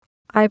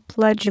I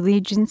pledge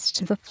allegiance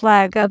to the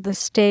flag of the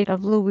state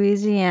of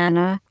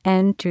Louisiana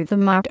and to the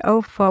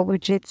motto for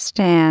which it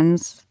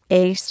stands,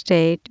 a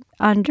state,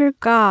 under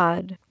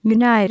God,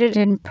 united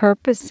in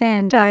purpose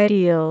and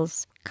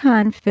ideals,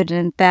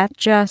 confident that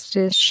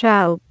justice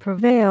shall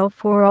prevail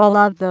for all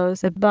of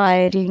those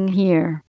abiding here.